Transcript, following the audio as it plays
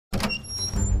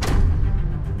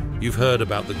You've heard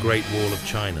about the Great Wall of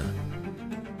China,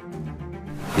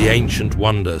 the ancient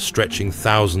wonder stretching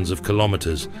thousands of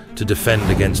kilometers to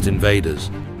defend against invaders.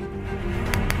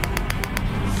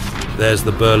 There's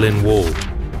the Berlin Wall,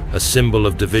 a symbol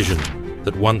of division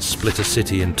that once split a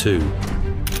city in two,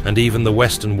 and even the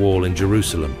Western Wall in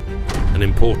Jerusalem, an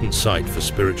important site for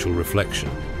spiritual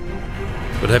reflection.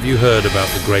 But have you heard about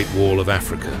the Great Wall of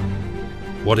Africa?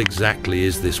 What exactly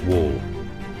is this wall?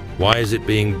 Why is it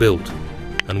being built?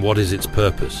 And what is its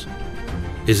purpose?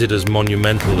 Is it as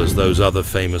monumental as those other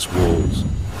famous walls?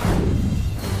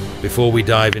 Before we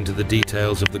dive into the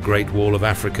details of the Great Wall of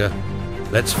Africa,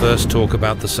 let's first talk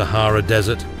about the Sahara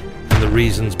Desert and the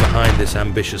reasons behind this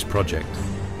ambitious project.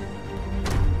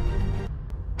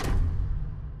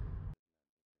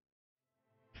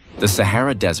 The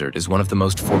Sahara Desert is one of the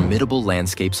most formidable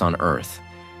landscapes on Earth,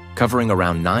 covering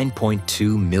around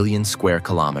 9.2 million square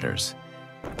kilometers.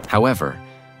 However,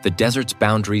 the desert's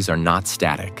boundaries are not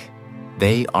static.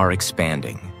 They are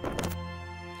expanding.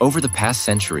 Over the past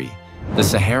century, the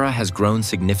Sahara has grown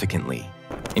significantly,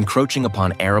 encroaching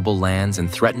upon arable lands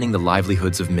and threatening the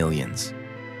livelihoods of millions.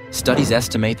 Studies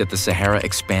estimate that the Sahara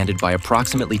expanded by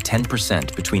approximately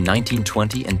 10% between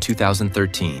 1920 and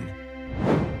 2013.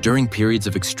 During periods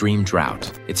of extreme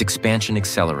drought, its expansion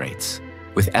accelerates,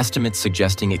 with estimates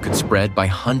suggesting it could spread by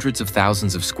hundreds of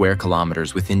thousands of square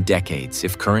kilometers within decades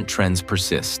if current trends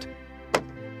persist.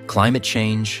 Climate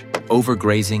change,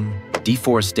 overgrazing,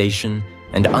 deforestation,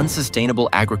 and unsustainable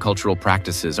agricultural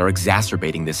practices are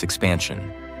exacerbating this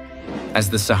expansion. As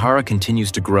the Sahara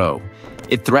continues to grow,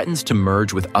 it threatens to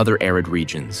merge with other arid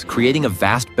regions, creating a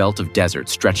vast belt of desert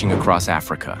stretching across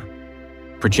Africa.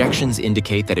 Projections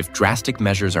indicate that if drastic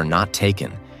measures are not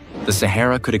taken, the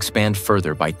Sahara could expand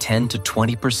further by 10 to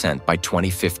 20% by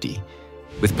 2050,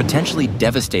 with potentially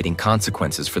devastating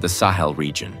consequences for the Sahel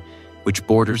region, which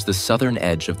borders the southern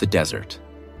edge of the desert.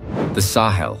 The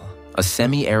Sahel, a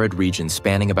semi-arid region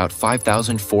spanning about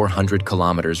 5,400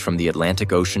 kilometers from the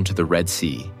Atlantic Ocean to the Red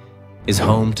Sea, is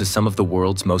home to some of the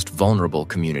world's most vulnerable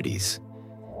communities.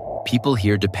 People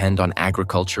here depend on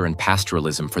agriculture and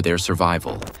pastoralism for their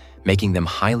survival, making them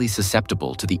highly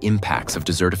susceptible to the impacts of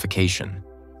desertification.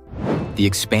 The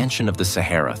expansion of the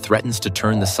Sahara threatens to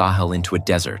turn the Sahel into a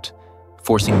desert,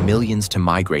 forcing millions to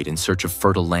migrate in search of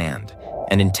fertile land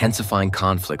and intensifying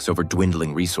conflicts over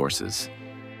dwindling resources.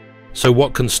 So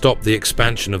what can stop the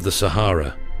expansion of the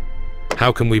Sahara?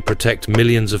 How can we protect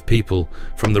millions of people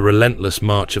from the relentless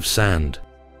march of sand?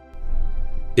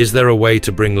 Is there a way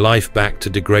to bring life back to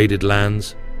degraded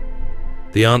lands?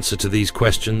 The answer to these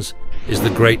questions is the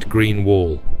Great Green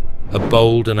Wall, a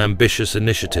bold and ambitious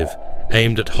initiative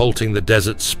aimed at halting the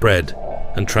desert's spread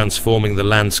and transforming the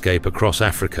landscape across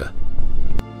Africa.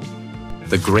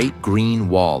 The Great Green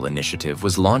Wall initiative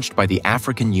was launched by the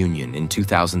African Union in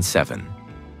 2007,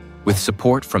 with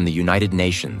support from the United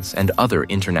Nations and other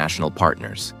international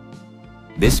partners.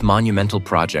 This monumental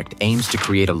project aims to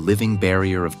create a living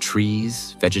barrier of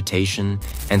trees, vegetation,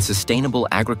 and sustainable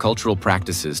agricultural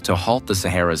practices to halt the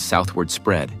Sahara's southward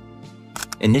spread.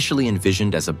 Initially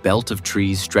envisioned as a belt of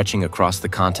trees stretching across the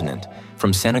continent,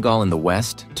 from Senegal in the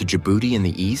west to Djibouti in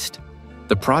the east,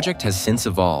 the project has since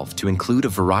evolved to include a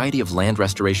variety of land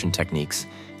restoration techniques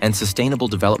and sustainable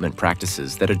development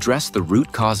practices that address the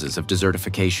root causes of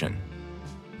desertification.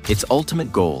 Its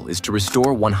ultimate goal is to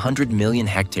restore 100 million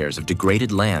hectares of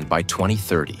degraded land by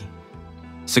 2030,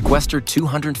 sequester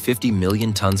 250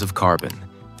 million tons of carbon,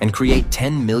 and create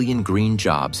 10 million green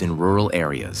jobs in rural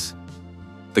areas.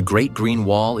 The Great Green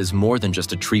Wall is more than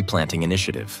just a tree planting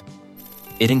initiative.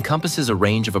 It encompasses a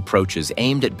range of approaches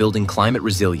aimed at building climate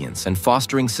resilience and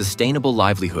fostering sustainable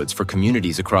livelihoods for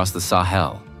communities across the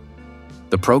Sahel.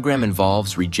 The program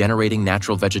involves regenerating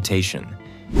natural vegetation,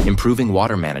 improving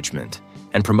water management,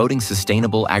 and promoting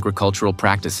sustainable agricultural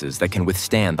practices that can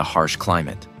withstand the harsh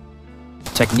climate.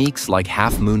 Techniques like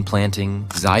half-moon planting,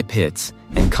 zai pits,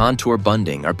 and contour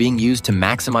bunding are being used to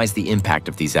maximize the impact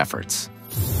of these efforts.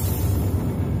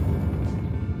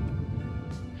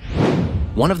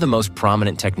 One of the most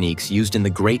prominent techniques used in the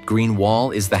Great Green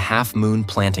Wall is the half-moon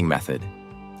planting method,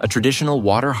 a traditional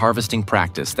water harvesting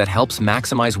practice that helps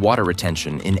maximize water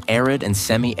retention in arid and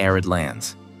semi-arid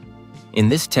lands. In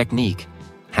this technique,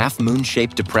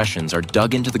 half-moon-shaped depressions are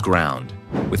dug into the ground,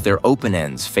 with their open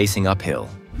ends facing uphill.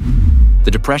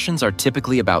 The depressions are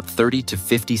typically about 30 to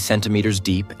 50 centimeters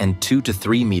deep and 2 to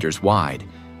 3 meters wide,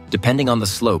 depending on the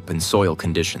slope and soil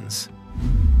conditions.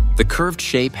 The curved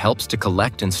shape helps to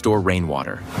collect and store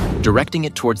rainwater, directing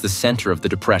it towards the center of the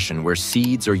depression where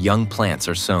seeds or young plants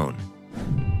are sown.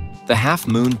 The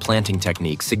half-moon planting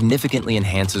technique significantly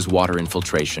enhances water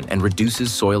infiltration and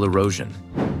reduces soil erosion,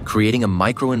 creating a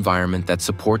microenvironment that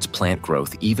supports plant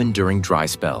growth even during dry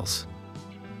spells.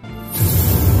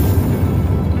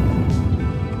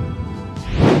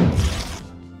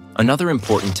 Another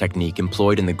important technique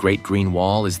employed in the Great Green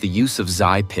Wall is the use of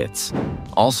zai pits,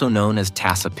 also known as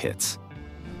tassa pits.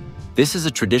 This is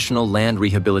a traditional land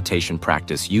rehabilitation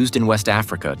practice used in West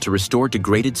Africa to restore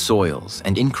degraded soils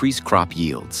and increase crop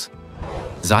yields.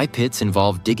 Zai pits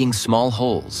involve digging small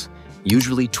holes,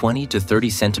 usually 20 to 30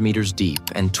 centimeters deep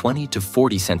and 20 to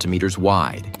 40 centimeters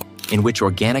wide, in which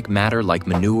organic matter like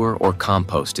manure or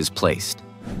compost is placed.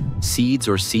 Seeds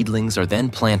or seedlings are then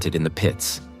planted in the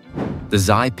pits. The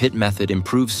zai pit method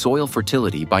improves soil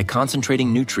fertility by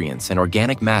concentrating nutrients and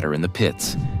organic matter in the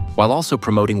pits, while also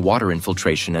promoting water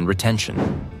infiltration and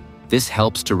retention. This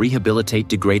helps to rehabilitate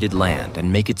degraded land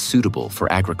and make it suitable for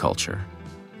agriculture.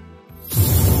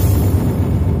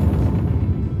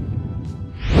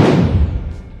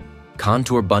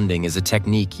 Contour bunding is a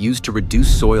technique used to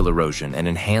reduce soil erosion and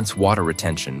enhance water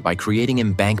retention by creating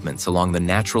embankments along the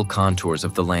natural contours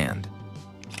of the land.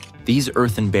 These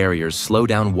earthen barriers slow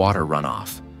down water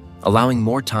runoff, allowing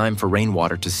more time for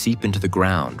rainwater to seep into the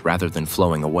ground rather than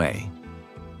flowing away.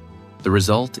 The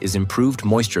result is improved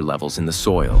moisture levels in the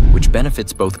soil, which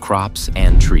benefits both crops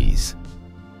and trees.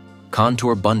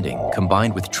 Contour bunding,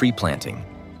 combined with tree planting,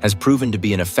 has proven to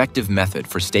be an effective method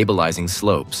for stabilizing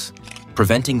slopes,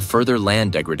 preventing further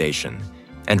land degradation,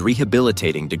 and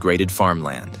rehabilitating degraded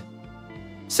farmland.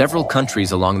 Several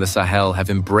countries along the Sahel have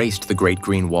embraced the Great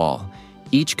Green Wall,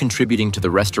 each contributing to the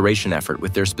restoration effort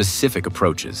with their specific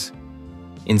approaches.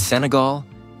 In Senegal,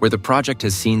 where the project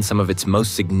has seen some of its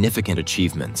most significant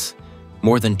achievements,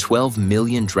 more than 12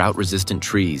 million drought-resistant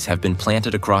trees have been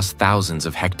planted across thousands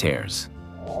of hectares.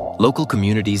 Local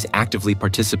communities actively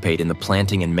participate in the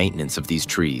planting and maintenance of these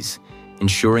trees,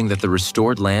 ensuring that the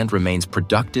restored land remains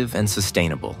productive and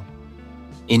sustainable.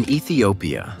 In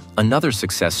Ethiopia, another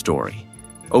success story,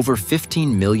 over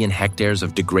 15 million hectares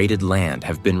of degraded land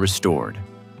have been restored,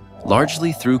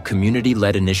 largely through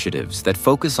community-led initiatives that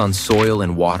focus on soil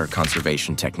and water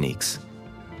conservation techniques.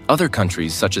 Other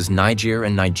countries, such as Niger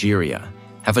and Nigeria,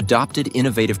 have adopted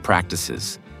innovative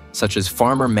practices, such as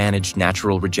farmer-managed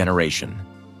natural regeneration.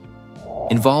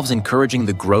 Involves encouraging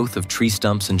the growth of tree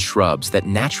stumps and shrubs that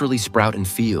naturally sprout in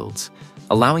fields,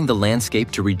 allowing the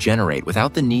landscape to regenerate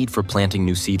without the need for planting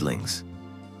new seedlings.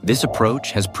 This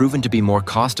approach has proven to be more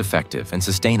cost-effective and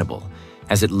sustainable,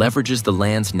 as it leverages the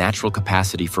land's natural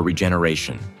capacity for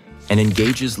regeneration and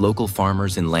engages local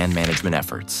farmers in land management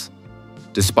efforts.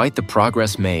 Despite the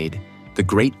progress made, the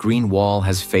Great Green Wall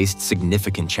has faced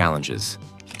significant challenges.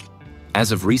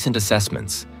 As of recent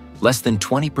assessments, less than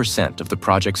 20% of the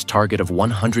project's target of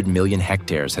 100 million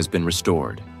hectares has been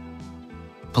restored.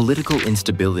 Political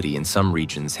instability in some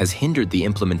regions has hindered the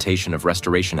implementation of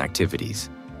restoration activities,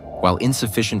 while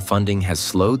insufficient funding has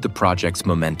slowed the project's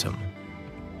momentum.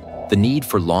 The need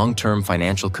for long-term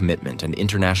financial commitment and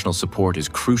international support is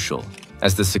crucial,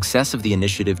 as the success of the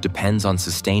initiative depends on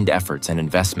sustained efforts and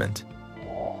investment.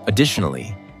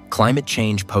 Additionally, climate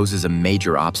change poses a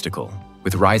major obstacle,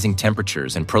 with rising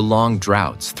temperatures and prolonged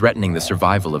droughts threatening the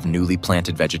survival of newly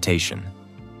planted vegetation.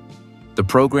 The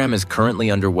program is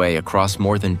currently underway across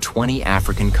more than 20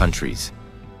 African countries,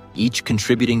 each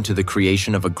contributing to the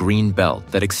creation of a green belt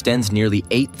that extends nearly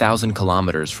 8,000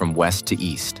 kilometers from west to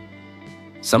east.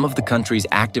 Some of the countries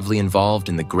actively involved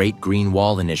in the Great Green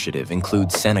Wall initiative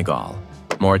include Senegal,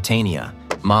 Mauritania,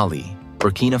 Mali,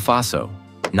 Burkina Faso,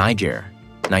 Niger,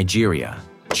 Nigeria,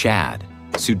 Chad,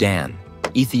 Sudan,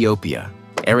 Ethiopia,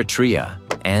 Eritrea,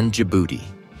 and Djibouti.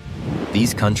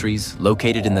 These countries,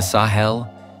 located in the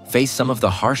Sahel, face some of the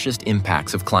harshest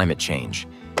impacts of climate change,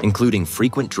 including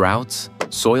frequent droughts,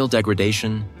 soil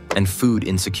degradation, and food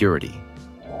insecurity.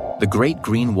 The Great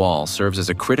Green Wall serves as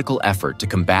a critical effort to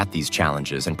combat these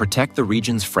challenges and protect the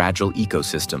region's fragile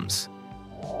ecosystems.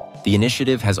 The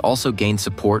initiative has also gained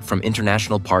support from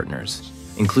international partners,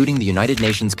 including the United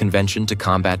Nations Convention to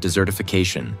Combat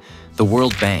Desertification, the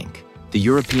World Bank, the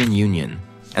European Union,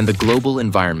 and the Global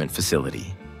Environment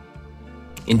Facility.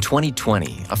 In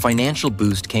 2020, a financial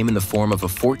boost came in the form of a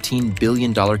 $14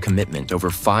 billion commitment over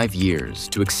 5 years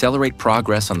to accelerate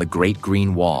progress on the Great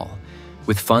Green Wall,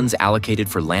 with funds allocated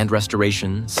for land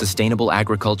restoration, sustainable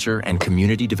agriculture, and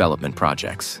community development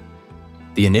projects.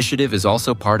 The initiative is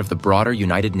also part of the broader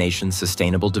United Nations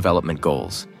Sustainable Development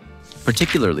Goals,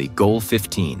 particularly Goal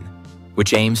 15,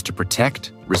 which aims to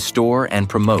protect, restore, and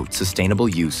promote sustainable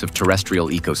use of terrestrial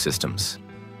ecosystems.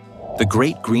 The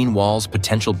Great Green Wall's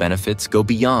potential benefits go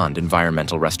beyond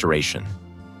environmental restoration.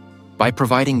 By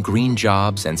providing green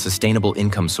jobs and sustainable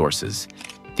income sources,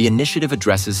 the the initiative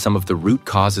addresses some of the root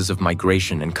causes of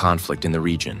migration and conflict in the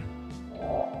region.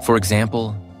 For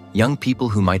example, young people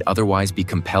who might otherwise be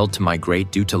compelled to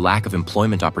migrate due to lack of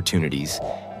employment opportunities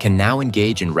can now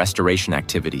engage in restoration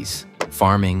activities,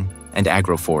 farming, and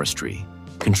agroforestry,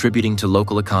 contributing to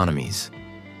local economies.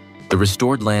 The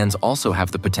restored lands also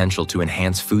have the potential to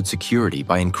enhance food security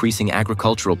by increasing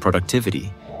agricultural productivity,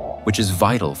 which is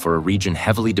vital for a region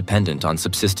heavily dependent on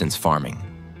subsistence farming.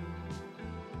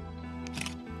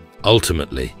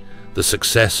 Ultimately, the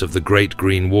success of the Great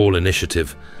Green Wall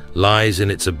Initiative lies in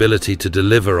its ability to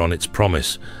deliver on its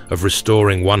promise of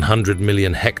restoring 100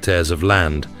 million hectares of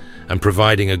land and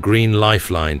providing a green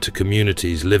lifeline to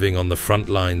communities living on the front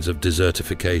lines of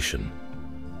desertification.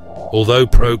 Although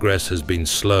progress has been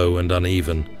slow and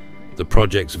uneven, the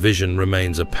project's vision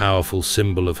remains a powerful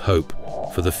symbol of hope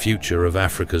for the future of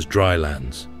Africa's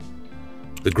drylands.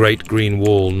 The Great Green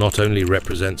Wall not only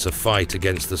represents a fight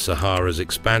against the Sahara's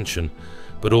expansion,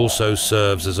 but also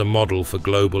serves as a model for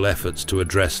global efforts to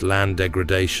address land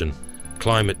degradation,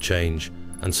 climate change,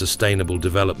 and sustainable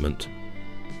development.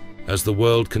 As the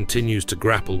world continues to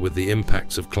grapple with the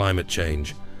impacts of climate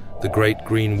change, the Great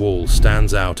Green Wall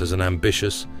stands out as an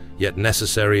ambitious, yet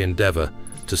necessary endeavor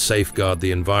to safeguard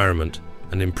the environment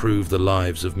and improve the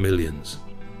lives of millions.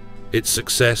 Its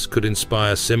success could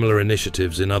inspire similar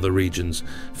initiatives in other regions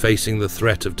facing the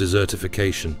threat of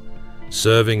desertification,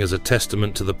 serving as a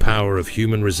testament to the power of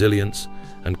human resilience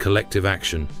and collective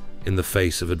action in the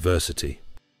face of adversity.